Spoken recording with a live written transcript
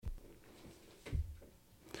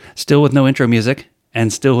Still with no intro music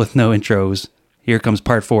and still with no intros, here comes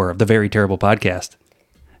part 4 of the Very Terrible Podcast.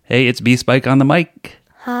 Hey, it's B-Spike on the mic.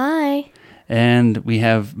 Hi. And we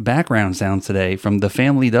have background sounds today from the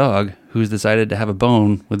family dog who's decided to have a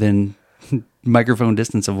bone within microphone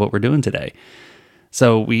distance of what we're doing today.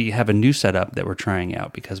 So we have a new setup that we're trying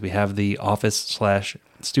out because we have the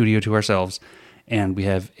office/studio to ourselves, and we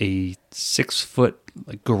have a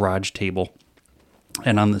 6-foot garage table.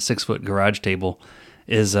 And on the 6-foot garage table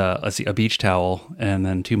is a beach towel and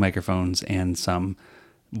then 2 microphones and some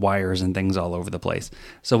wires and things all over the place.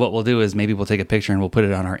 So what we'll do is maybe we'll take a picture and we'll put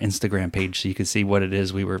it on our Instagram page so you can see what it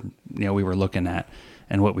is we were looking at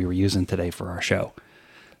and what we were using today for our show.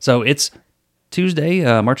 So it's Tuesday,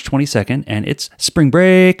 March 22nd, and it's spring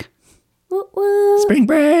break. Woo woo. Spring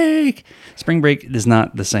break. Spring break is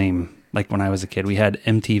not the same like when I was a kid. We had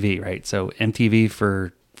MTV, right? So MTV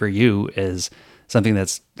for you is something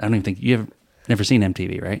that's, I don't even think you've never sseen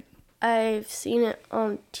MTV, right? I've seen it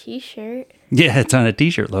on t-shirt. Yeah, it's on a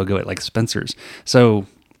t-shirt logo at like Spencer's. So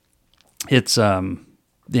it's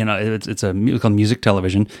it's a called Music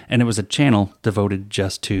Television, and it was a channel devoted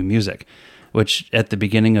just to music, which at the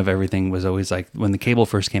beginning of everything was always like when the cable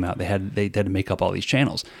first came out, they had to make up all these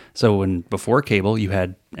channels. So before cable, you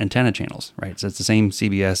had antenna channels, right? So it's the same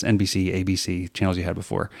CBS, NBC, ABC channels you had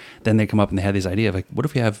before. Then they come up and they had this idea of like, what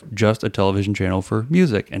if we have just a television channel for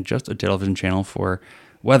music and just a television channel for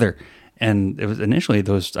weather? And it was initially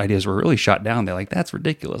those ideas were really shot down. They're like, that's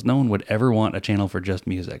ridiculous. No one would ever want a channel for just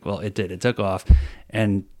music. Well, it did. It took off,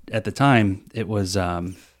 and at the time, it was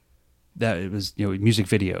music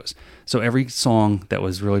videos. So every song that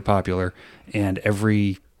was really popular and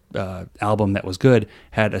every album that was good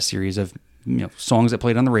had a series of songs that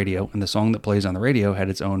played on the radio, and the song that plays on the radio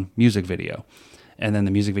had its own music video, and then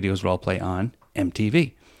the music videos would all play on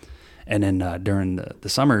MTV. And then during the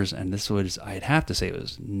summers, and this was, I'd have to say it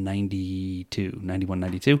was 91,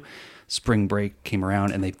 92, spring break came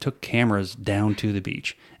around and they took cameras down to the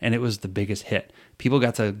beach, and it was the biggest hit. People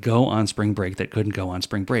got to go on spring break that couldn't go on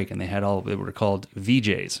spring break, and they were called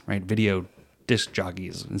VJs, right? Video disc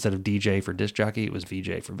jockeys. Instead of DJ for disc jockey, it was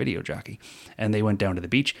VJ for video jockey. And they went down to the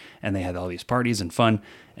beach and they had all these parties and fun,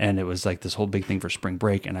 and it was like this whole big thing for spring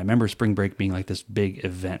break. And I remember spring break being like this big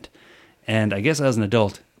event. And I guess as an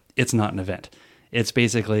adult, it's not an event. It's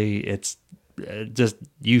basically, just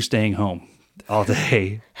you staying home all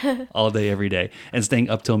day, every day, and staying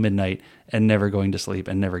up till midnight and never going to sleep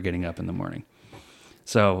and never getting up in the morning.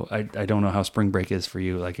 So I don't know how spring break is for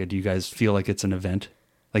you. Like, do you guys feel like it's an event?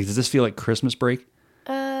 Like, does this feel like Christmas break?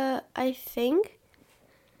 I think,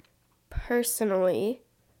 personally,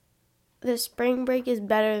 the spring break is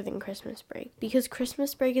better than Christmas break, because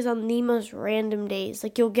Christmas break is on the most random days.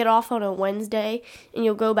 Like, you'll get off on a Wednesday and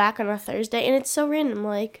you'll go back on a Thursday, and it's so random.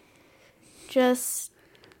 Like, just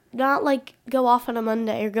not like go off on a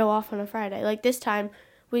Monday or go off on a Friday. Like, this time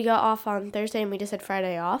we got off on Thursday and we just had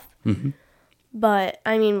Friday off. Mm-hmm. But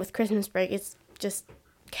I mean, with Christmas break, it's just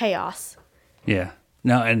chaos. Yeah.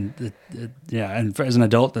 No, and as an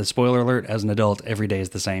adult, the spoiler alert, as an adult, every day is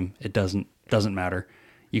the same. It doesn't matter.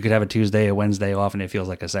 You could have a Tuesday, a Wednesday off, and it feels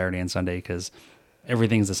like a Saturday and Sunday because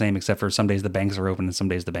everything's the same except for some days the banks are open and some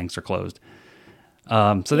days the banks are closed.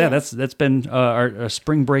 That's been our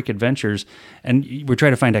spring break adventures, and we're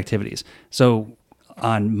trying to find activities. So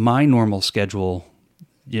on my normal schedule,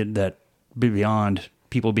 that beyond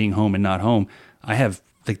people being home and not home, I have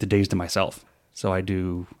like the days to myself. So I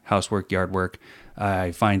do housework, yard work.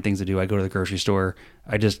 I find things to do. I go to the grocery store.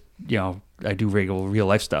 I just, I do regular real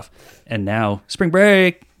life stuff. And now spring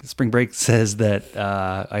break says that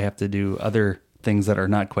I have to do other things that are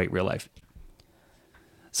not quite real life.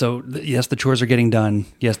 So yes, the chores are getting done.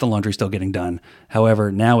 Yes, the laundry's still getting done.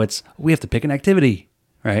 However, now we have to pick an activity,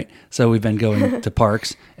 right? So we've been going to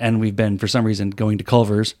parks, and we've been, for some reason, going to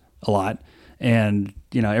Culver's a lot. And,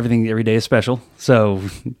 everything every day is special. So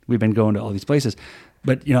we've been going to all these places.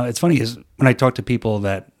 But, it's funny is when I talk to people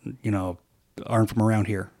that, aren't from around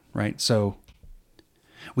here, right? So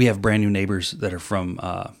we have brand new neighbors that are from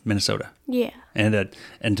Minnesota. Yeah. And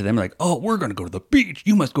to them, like, oh, we're going to go to the beach.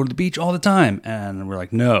 You must go to the beach all the time. And we're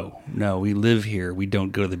like, no, we live here. We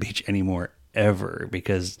don't go to the beach anymore ever,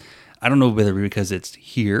 because I don't know whether because it's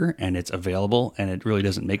here and it's available and it really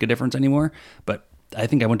doesn't make a difference anymore. But I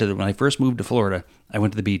think when I first moved to Florida, I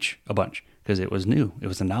went to the beach a bunch because it was new. It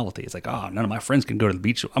was a novelty. It's like, oh, none of my friends can go to the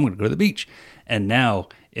beach, so I'm going to go to the beach. And now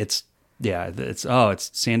it's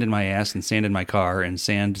sand in my ass and sand in my car and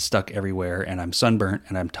sand stuck everywhere, and I'm sunburnt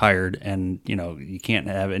and I'm tired, and you can't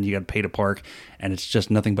have it, and you got to pay to park, and it's just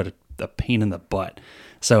nothing but a pain in the butt.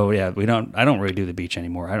 So yeah, I don't really do the beach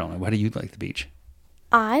anymore. I don't know. Why do you like the beach?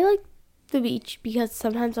 I like the beach because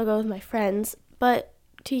sometimes I'll go with my friends. But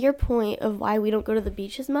to your point of why we don't go to the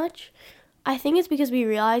beach as much, I think it's because we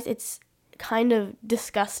realize it's kind of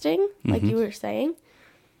disgusting, like you were saying.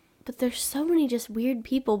 But there's so many just weird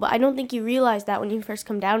people. But I don't think you realize that when you first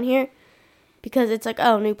come down here because it's like,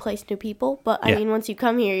 oh, new place, new people. But I mean, once you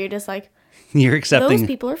come here, you're just like, you're accepting. Those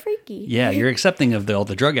people are freaky. Yeah, you're accepting of all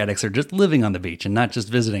the drug addicts are just living on the beach and not just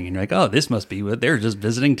visiting. And you're like, oh, this must be what they're just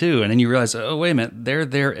visiting too. And then you realize, oh, wait a minute, they're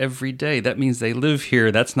there every day. That means they live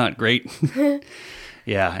here. That's not great.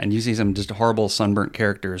 Yeah, and you see some just horrible sunburnt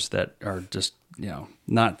characters that are just,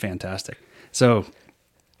 not fantastic. So,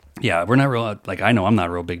 yeah, we're not real, like I know I'm not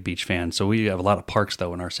a real big beach fan. So we have a lot of parks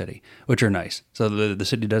though in our city, which are nice. So the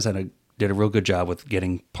city did a real good job with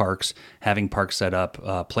getting parks, having parks set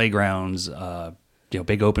up, playgrounds,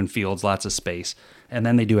 big open fields, lots of space, and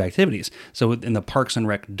then they do activities. So in the Parks and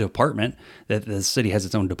Rec department that the city has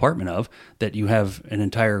its own department of, that you have an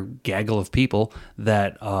entire gaggle of people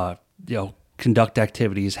that conduct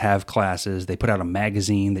activities, have classes. They put out a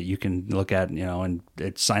magazine that you can look at, and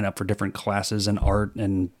sign up for different classes and art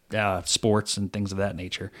and sports and things of that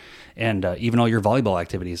nature. And even all your volleyball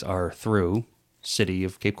activities are through City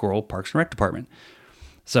of Cape Coral Parks and Rec Department.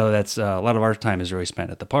 So that's a lot of our time is really spent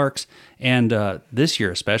at the parks. And this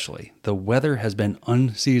year especially, the weather has been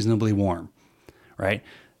unseasonably warm, right?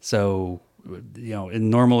 So, and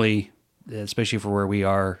normally, especially for where we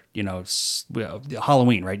are,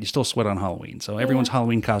 Halloween, right? You still sweat on Halloween. So everyone's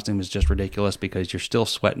Halloween costume is just ridiculous because you're still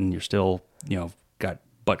sweating. You're still, got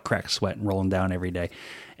butt crack sweat and rolling down every day.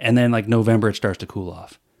 And then like November, it starts to cool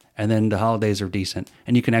off. And then the holidays are decent,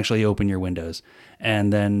 and you can actually open your windows.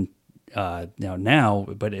 And then now,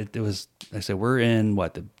 but it was, like I said, we're in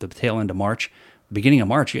the tail end of March, beginning of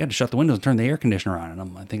March. You had to shut the windows and turn the air conditioner on, and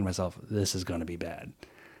I'm thinking to myself, this is going to be bad,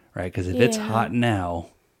 right? Because if it's hot now,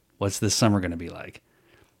 what's this summer going to be like?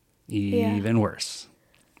 Even worse.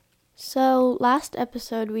 So last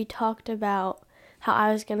episode we talked about how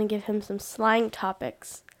I was going to give him some slang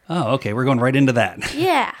topics. Oh, okay. We're going right into that.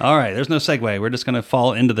 Yeah. All right. There's no segue. We're just going to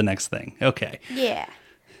fall into the next thing. Okay. Yeah.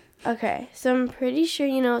 Okay. So I'm pretty sure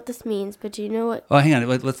you know what this means, but do you know what? Oh, hang on.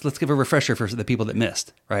 Let's give a refresher for the people that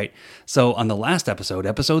missed, right? So on the last episode,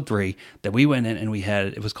 episode 3, that we went in and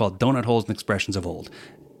it was called Donut Holes and Expressions of Old.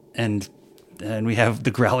 And we have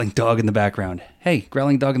the growling dog in the background. Hey,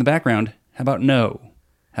 growling dog in the background. How about no?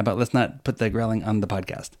 How about let's not put the growling on the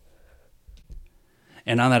podcast?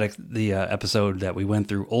 And on that the episode that we went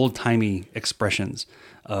through old-timey expressions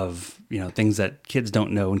of, things that kids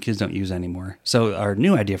don't know and kids don't use anymore. So our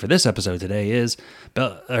new idea for this episode today is,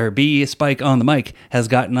 B Spike on the mic has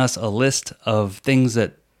gotten us a list of things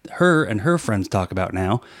that her and her friends talk about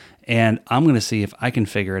now. And I'm going to see if I can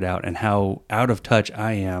figure it out and how out of touch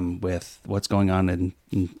I am with what's going on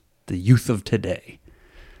in the youth of today.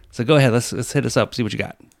 So go ahead, let's hit us up, see what you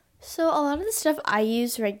got. So a lot of the stuff I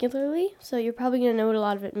use regularly, so you're probably going to know what a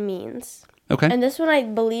lot of it means. Okay. And this one I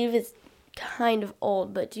believe is kind of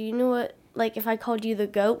old, but do you know what, like if I called you the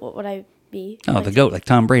GOAT, what would I be? Oh, the GOAT, like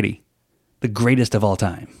Tom Brady. The greatest of all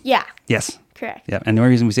time. Yeah. Yes. Correct. Yeah, and the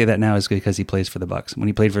only reason we say that now is because he plays for the Bucks. When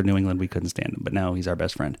he played for New England, we couldn't stand him, but now he's our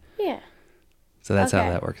best friend. Yeah. So that's how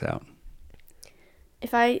that works out.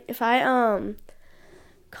 If I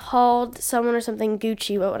called someone or something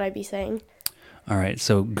Gucci, what would I be saying? All right,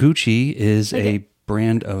 so Gucci is a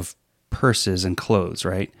brand of purses and clothes,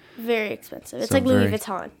 right? Very expensive. It's like Louis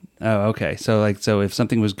Vuitton. Oh, okay. So if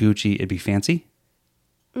something was Gucci, it'd be fancy?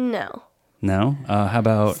 No. No? How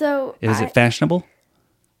about, is it fashionable?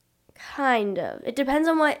 Kind of. It depends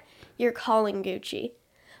on what you're calling Gucci.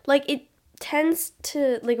 Like, it tends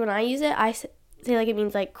to, like, when I use it, I say, like, it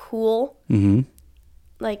means, like, cool. Mm-hmm.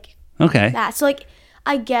 Like, okay. That. So, like,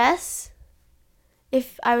 I guess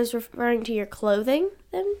if I was referring to your clothing,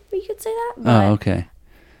 then we could say that. But oh, okay.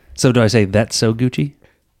 So do I say, that's so Gucci?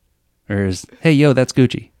 Or is, hey, yo, that's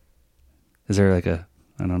Gucci? Is there like I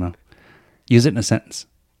don't know. Use it in a sentence.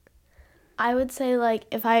 I would say, like,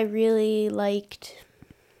 if I really liked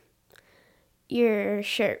your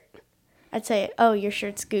shirt, I'd say, oh, your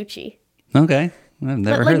shirt's Gucci. Okay. I've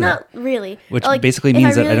never heard that. Not really. Which basically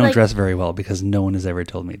means that I don't dress very well because no one has ever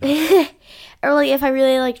told me that. Or, like, if I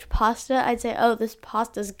really liked pasta, I'd say, oh, this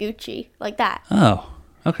pasta's Gucci. Like that. Oh,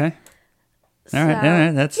 okay. All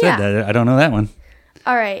right. That's it. I don't know that one.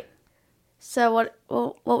 All right. So what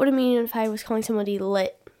would it mean if I was calling somebody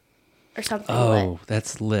lit or something lit? Oh,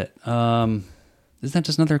 that's lit. Isn't that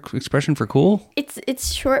just another expression for cool?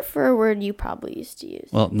 It's short for a word you probably used to use.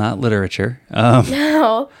 Well, not literature.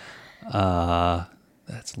 No.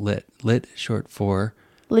 That's lit. Lit short for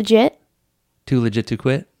legit. Too legit to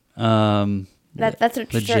quit. That's what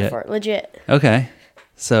it's short for. Legit. Okay.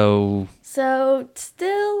 So So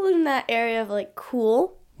still in that area of like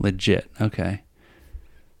cool. Legit. Okay.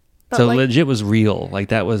 But So like, legit was real. Like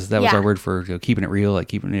that was Yeah. our word for keeping it real. Like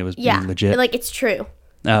keeping it was yeah, being legit. like it's true.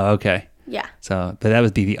 Oh, okay. Yeah, So, but that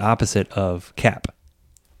would be the opposite of cap.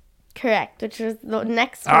 correct. Which was the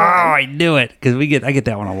next Oh, one. I knew it because I get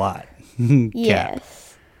that one a lot. Cap.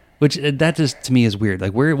 Yes. Which that just to me is weird.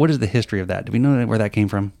 Like what is the history of that? Do we know where that came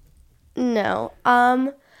from? No.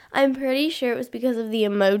 I'm pretty sure it was because of the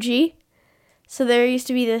emoji. So there used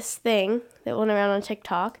to be this thing that went around on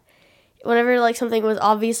TikTok. Whenever like something was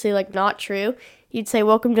obviously like not true, you'd say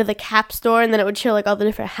 "Welcome to the Cap Store," and then it would show like all the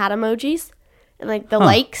different hat emojis and like the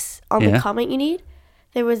likes on the comment you need.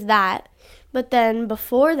 There was that, but then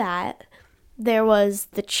before that, there was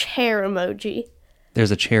the chair emoji.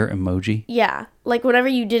 There's a chair emoji. Yeah, like whenever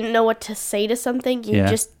you didn't know what to say to something, you Yeah.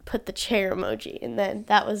 just put the chair emoji, and then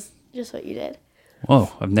that was just what you did.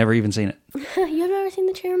 Whoa, I've never even seen it. You have never seen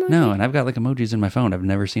the chair emoji? No, and I've got like emojis in my phone. I've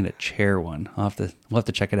never seen a chair one. We'll have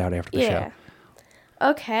to check it out after the show.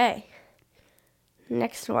 Okay.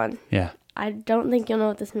 Next one. Yeah. I don't think you'll know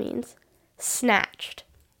what this means. Snatched.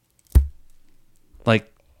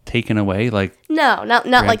 Like taken away, like No, not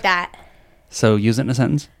like that. so use it in a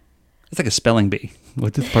sentence? It's like a spelling bee.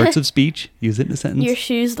 What's the parts of speech? Use it in a sentence? Your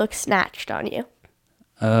shoes look snatched on you.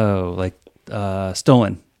 Oh, like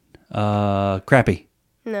stolen. Crappy.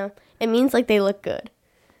 No, it means like they look good.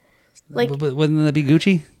 Like But wouldn't that be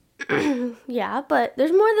Gucci? yeah, but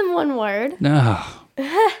there's more than one word. No.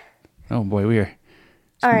 Oh boy, we are.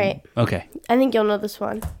 All right, Okay. I think you'll know this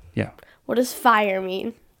one. Yeah. What does fire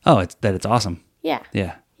mean? Oh, it's awesome. Yeah.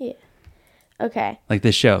 Yeah. Yeah. Okay. Like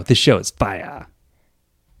this show. This show is fire.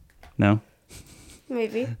 No?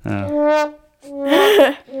 Maybe. I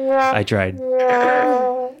tried.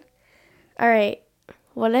 All right.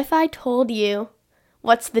 What if I told you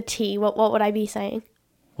what's the T? What would I be saying?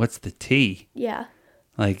 What's the T? Yeah.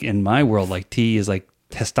 Like in my world, like T is like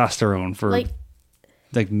testosterone for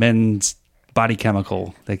Like men's body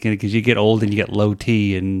chemical. Like because you get old and you get low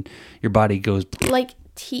T and your body goes. like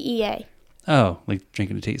TEA. Oh, like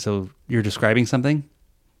drinking a tea. So you're describing something?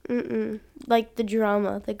 Like the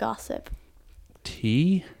drama, the gossip.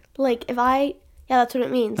 Tea? Like if I yeah, that's what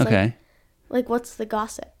it means. Okay. Like what's the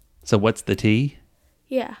gossip? So what's the tea?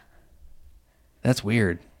 Yeah. That's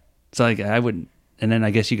weird. So like I wouldn't, and then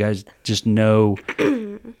I guess you guys just know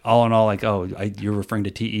all in all, like, oh, you're referring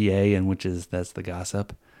to TEA, and that's the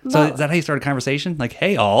gossip. So Well- is that how you start a conversation? Like,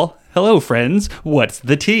 hey all, hello friends, what's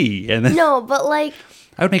the tea? And then No, but like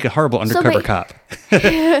I would make a horrible undercover ba- cop.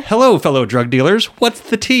 Hello fellow drug dealers, what's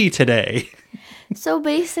the tea today? so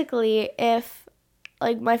basically if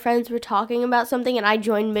like my friends were talking about something and I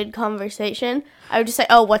joined mid conversation, I would just say,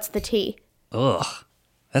 "Oh, what's the tea?" Ugh,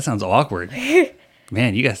 that sounds awkward.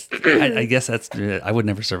 Man, you guys, I guess I would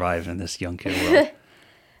never survive in this young kid world.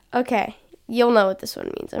 Okay. You'll know what this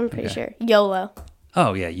one means. I'm pretty sure. YOLO.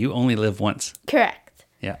 Oh yeah, you only live once. Correct.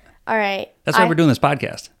 Yeah. All right. That's why we're doing this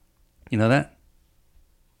podcast. You know that?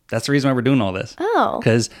 That's the reason why we're doing all this. Oh.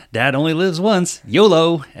 Because Dad only lives once,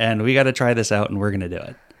 YOLO, and we got to try this out, and we're going to do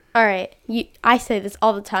it. All right. I say this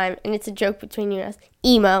all the time, and it's a joke between you and us.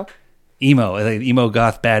 Emo. Emo, like emo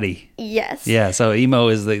goth baddie. Yes. Yeah, so emo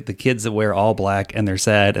is the kids that wear all black, and they're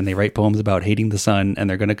sad, and they write poems about hating the sun, and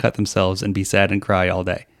they're going to cut themselves and be sad and cry all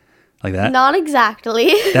day. Like that? Not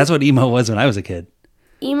exactly. That's what emo was when I was a kid.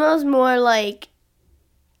 Emo's more like...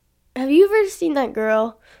 Have you ever seen that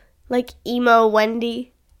girl? Like Emo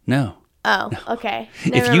Wendy? No. Oh, okay.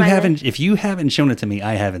 If you haven't shown it to me,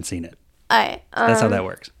 I haven't seen it. Alright. That's how that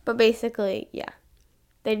works. But basically, yeah.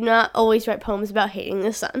 They do not always write poems about hating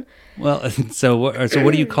the sun. Well, so what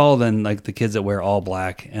do you call then, like the kids that wear all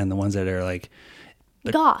black and the ones that are like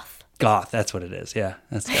Goth. goth? That's what it is. Yeah,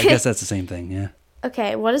 I guess that's the same thing. Yeah.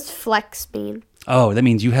 Okay, what does flex mean? Oh, that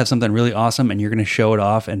means you have something really awesome and you're going to show it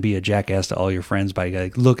off and be a jackass to all your friends by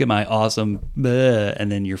like, look at my awesome, bleh,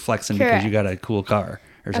 and then you're flexing because Correct. you got a cool car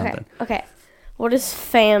or something. Okay. What does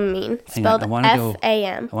fam mean? Hang on, Spelled I want to go.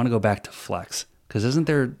 F-A-M. I want to go back to flex because isn't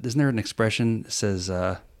there an expression that says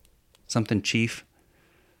something chief,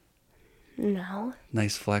 No.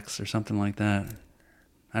 nice flex or something like that?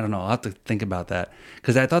 I don't know. I'll have to think about that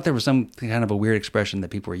because I thought there was some kind of a weird expression that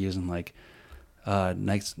people were using like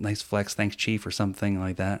nice flex, thanks chief or something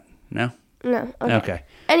like that. No. No. Okay.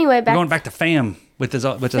 Anyway, We're back. going back to fam with a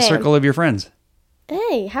Fam. circle of your friends.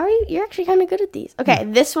 Hey, how are you? You're actually kind of good at these. Okay,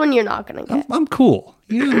 this one you're not gonna get. I'm cool.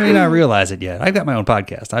 You may not realize it yet. I've got my own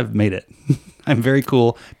podcast. I've made it. I'm very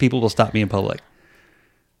cool. People will stop me in public.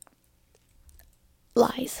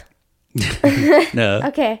 Lies. No.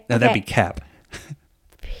 Okay. No, that'd be cap.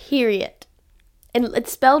 Period. And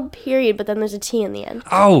it's spelled period, but then there's a T in the end.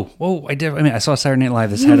 Oh, I did. I mean, I saw Saturday Night Live.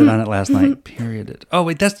 This had it on it last night. Period. Oh,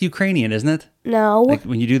 wait, that's Ukrainian, isn't it? No. Like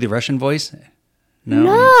when you do the Russian voice? No.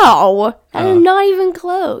 No. That is not even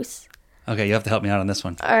close. Okay, you have to help me out on this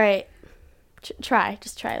one. All right. Try.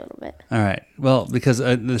 Just try a little bit. All right. Well, because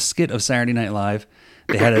the skit of Saturday Night Live,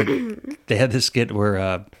 they had this skit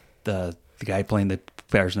where the guy playing the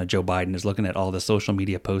version of Joe Biden is looking at all the social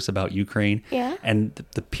media posts about Ukraine. Yeah. And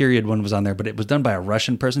the period one was on there, but it was done by a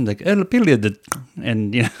Russian person, like period,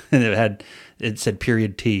 and and it said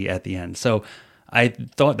period T at the end. So I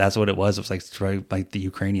thought that's what it was. It was like the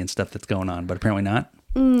Ukrainian stuff that's going on, but apparently not.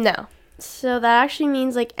 No. So that actually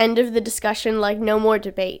means like end of the discussion, like no more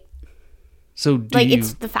debate. So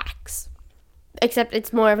it's the facts. Except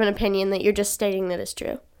it's more of an opinion that you're just stating that it's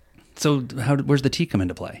true. So where's the T come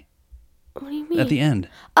into play? What do you mean? At the end.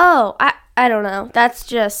 Oh, I don't know. That's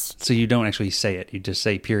just... So you don't actually say it. You just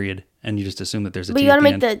say period, and you just assume that there's a T But you gotta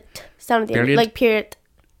make end. the sound at the end. Like period.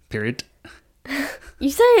 Period. You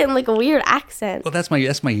say it in like a weird accent. Well, that's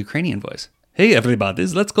my Ukrainian voice. Hey, everybody,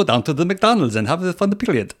 let's go down to the McDonald's and have fun the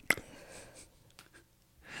period.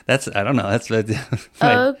 I don't know. That's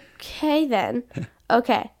Okay, then.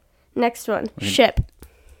 Okay. Next one. Ship.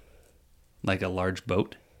 Like a large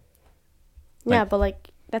boat? Yeah, but like,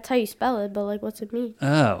 that's how you spell it, but like, what's it mean?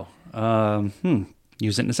 Oh.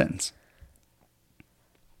 Use it in a sentence.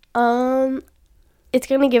 It's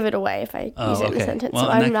going to give it away if I use it in a sentence, well,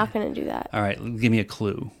 so I'm not going to do that. All right, give me a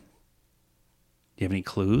clue. Do you have any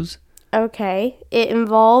clues? Okay. It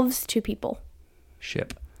involves two people.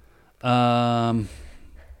 Ship.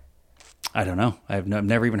 I don't know. I've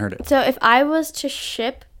never even heard it. So if I was to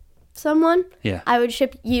ship someone, yeah, I would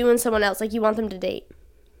ship you and someone else. Like you want them to date.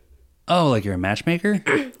 Oh, like you're a matchmaker?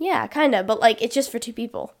 Yeah, kind of. But like it's just for two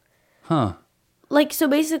people. Huh. Like so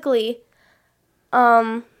basically,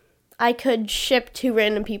 I could ship two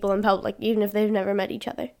random people in public, even if they've never met each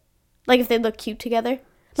other. Like if they look cute together.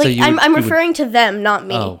 Like so I'm referring to them, not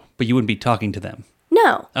me. Oh, but you wouldn't be talking to them.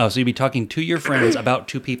 No. Oh, so you'd be talking to your friends about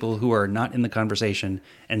two people who are not in the conversation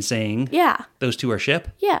and saying, yeah, those two are ship?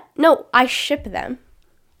 Yeah. No, I ship them.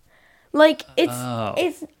 Like it's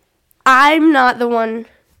I'm not the one.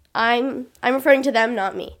 I'm referring to them,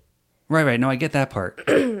 not me. Right. No, I get that part.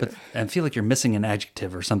 But I feel like you're missing an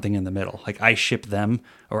adjective or something in the middle. Like I ship them,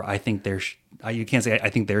 or I think they're you can't say I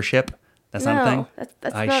think they're ship. That's not a thing.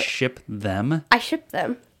 That's ship them. I ship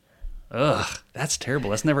them. Ugh, that's terrible.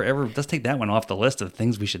 Let's never ever. Let's take that one off the list of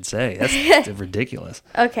things we should say. That's ridiculous.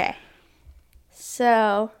 Okay,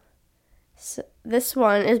 so this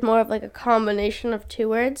one is more of like a combination of two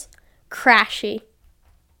words. Crashy.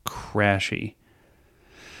 Crashy.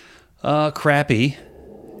 Crappy,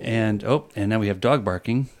 and now we have dog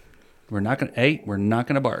barking. We're not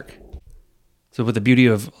gonna bark. So with the beauty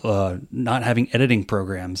of not having editing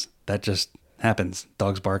programs, that just happens.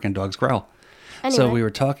 Dogs bark and dogs growl. Anyway, so we were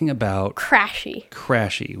talking about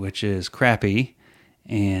crashy, which is crappy,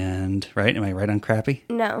 and right? Am I right on crappy?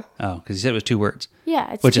 No. Oh, because you said it was two words.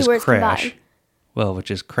 Yeah, it's which two is words crash. Combined. Well, which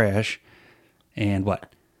is crash, and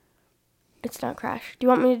what? It's not crash. Do you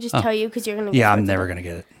want me to just tell you because you're gonna? Yeah, I'm never gonna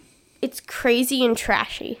get it. It's crazy and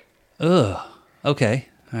trashy. Ugh. Okay.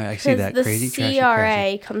 All right, I see that. Crazy, trashy,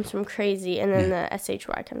 CRA comes from crazy, and then the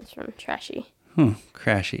SHY comes from trashy.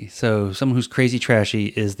 Crashy. So someone who's crazy trashy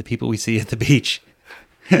is the people we see at the beach.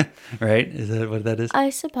 Right? Is that what that is? I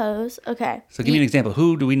suppose. Okay. So give me an example.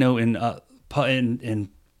 Who do we know in the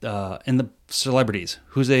celebrities?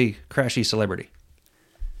 Who's a crashy celebrity?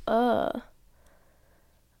 I'm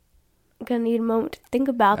gonna need a moment to think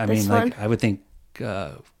about this one. I would think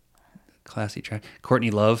classy trash. Courtney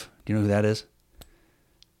Love. Do you know who that is?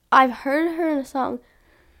 I've heard her in a song.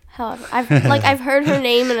 However, I've heard her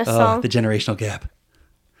name in a song. The generational gap.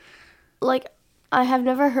 Like, I have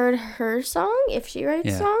never heard her song if she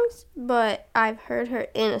writes songs, but I've heard her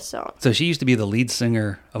in a song. So she used to be the lead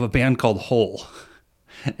singer of a band called Hole,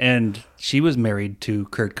 and she was married to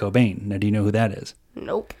Kurt Cobain. Now, do you know who that is?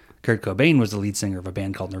 Nope. Kurt Cobain was the lead singer of a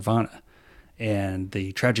band called Nirvana, and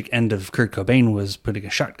the tragic end of Kurt Cobain was putting a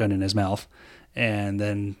shotgun in his mouth. And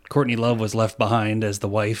then Courtney Love was left behind as the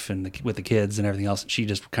wife and with the kids and everything else. And she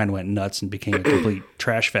just kind of went nuts and became a complete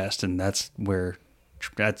trash fest. And that's where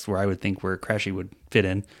I would think where crashy would fit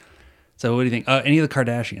in. So what do you think? Any of the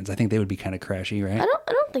Kardashians? I think they would be kind of crashy, right?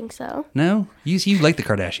 I don't think so. No? You like the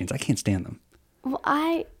Kardashians. I can't stand them. Well,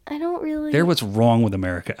 I don't really. They're what's wrong with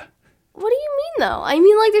America. What do you mean, though? I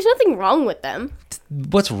mean, like, there's nothing wrong with them.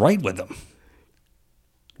 What's right with them?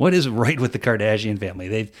 What is right with the Kardashian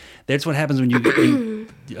family? That's what happens when you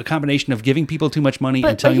a combination of giving people too much money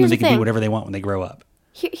and telling them they can do whatever they want when they grow up.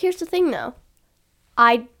 Here's the thing, though.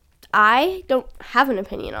 I I don't have an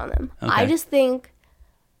opinion on them. Okay. I just think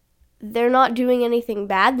they're not doing anything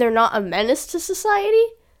bad. They're not a menace to society,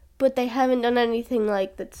 but they haven't done anything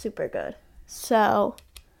like that's super good. So,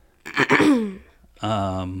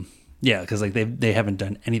 yeah, because like they haven't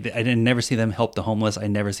done anything. I didn't never see them help the homeless. I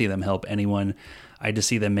never see them help anyone. I just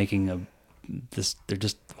see them making they're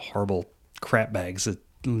just horrible crap bags that,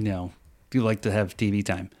 do like to have TV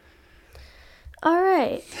time. all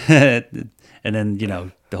right. And then,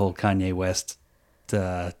 the whole Kanye West.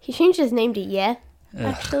 He changed his name to Yeah,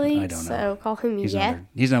 actually. I don't know. So call him He's Yeah.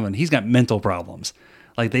 he's got mental problems.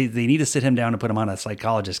 Like they need to sit him down and put him on a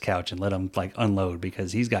psychologist couch and let him like unload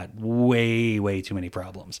because he's got way, way too many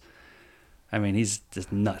problems. I mean, he's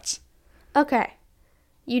just nuts. Okay.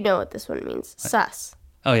 You know what this one means. Sus.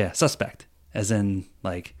 Oh yeah, suspect. As in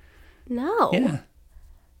like, No. yeah.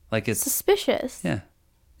 Like it's, Suspicious. yeah.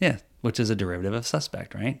 Yeah. Which is a derivative of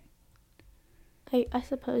suspect, right? I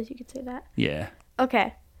suppose you could say that. Yeah.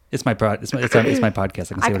 Okay. It's my it's my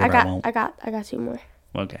podcast. I can say whatever I want. I got two more.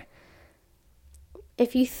 Okay.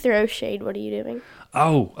 If you throw shade, what are you doing?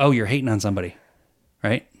 Oh, you're hating on somebody,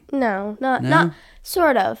 right? No, not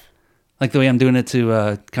sort of. Like the way I'm doing it to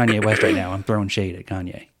Kanye West right now. I'm throwing shade at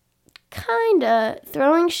Kanye. Kinda.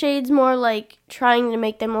 Throwing shade's more like trying to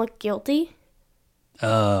make them look guilty.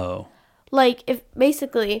 Oh. Like, if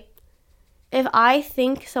I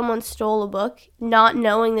think someone stole a book, not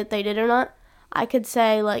knowing that they did or not, I could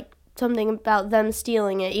say, like, something about them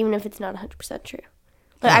stealing it, even if it's not 100% true.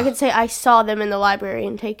 Like, I could say I saw them in the library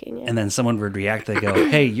and taking it. And then someone would react, they go,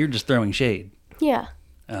 hey, you're just throwing shade. Yeah.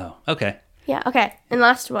 Oh, okay. Yeah, okay. And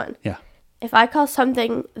last one. Yeah. If I call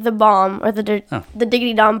something the bomb or the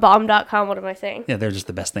diggitydombomb.com, what am I saying? Yeah, they're just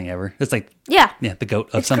the best thing ever. It's like, Yeah. the goat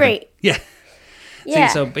of It's something. great. Yeah. Yeah.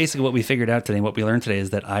 See, so basically what we figured out today, what we learned today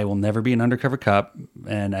is that I will never be an undercover cop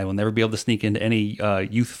and I will never be able to sneak into any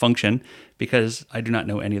youth function because I do not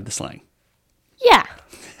know any of the slang. Yeah.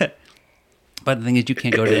 But the thing is, you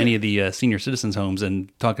can't go to any of the senior citizens' homes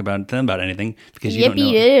and talk about them about anything because you don't know.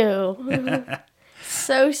 Yippee doo.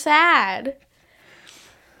 So sad.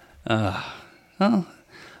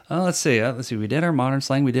 Let's see. We did our modern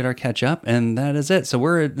slang, we did our catch up, and that is it. So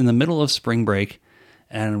we're in the middle of spring break,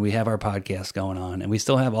 and we have our podcast going on, and we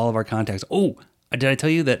still have all of our contacts. Oh, did I tell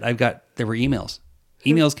you that there were emails?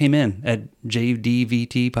 Emails came in at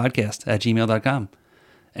jdvtpodcast@gmail.com.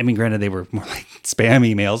 I mean, granted, they were more like spam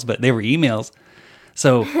emails, but they were emails.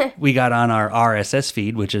 So we got on our RSS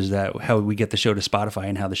feed, which is how we get the show to Spotify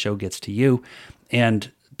and how the show gets to you. And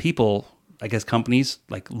people, I guess companies,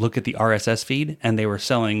 like look at the RSS feed and they were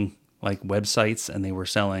selling like websites and they were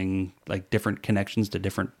selling like different connections to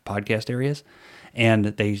different podcast areas. And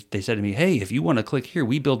they said to me, hey, if you want to click here,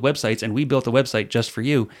 we build websites and we built a website just for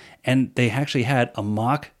you. And they actually had a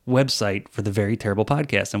mock website for the Very Terrible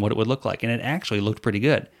Podcast and what it would look like. And it actually looked pretty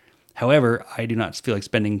good. However, I do not feel like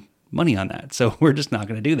spending money on that. So we're just not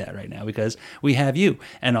going to do that right now because we have you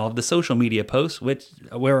and all of the social media posts, where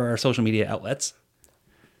are our social media outlets?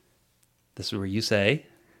 This is where you say.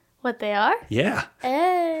 What they are? Yeah.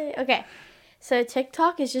 Hey. Okay. So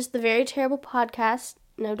TikTok is just the Very Terrible Podcast.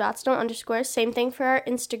 No dots, no underscores. Same thing for our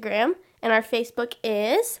Instagram. And our Facebook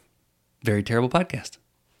is Very Terrible Podcast.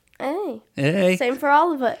 Hey. Hey. Same for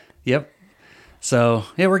all of it. Yep. So,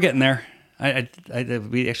 yeah, we're getting there.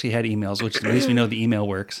 We actually had emails, which at least we know the email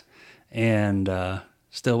works. And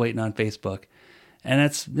still waiting on Facebook.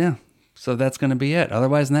 And so that's going to be it.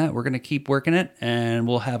 Otherwise than that, we're going to keep working it. And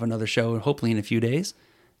we'll have another show hopefully in a few days.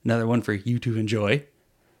 Another one for you to enjoy.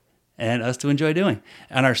 And us to enjoy doing.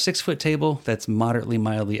 On our 6-foot table, that's mildly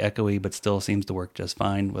echoey, but still seems to work just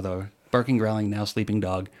fine with our barking, growling, now sleeping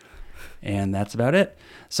dog. And that's about it.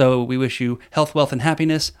 So we wish you health, wealth, and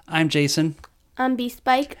happiness. I'm Jason. I'm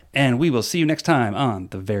B-Spike. And we will see you next time on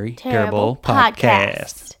the Very Terrible Terrible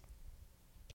Podcast.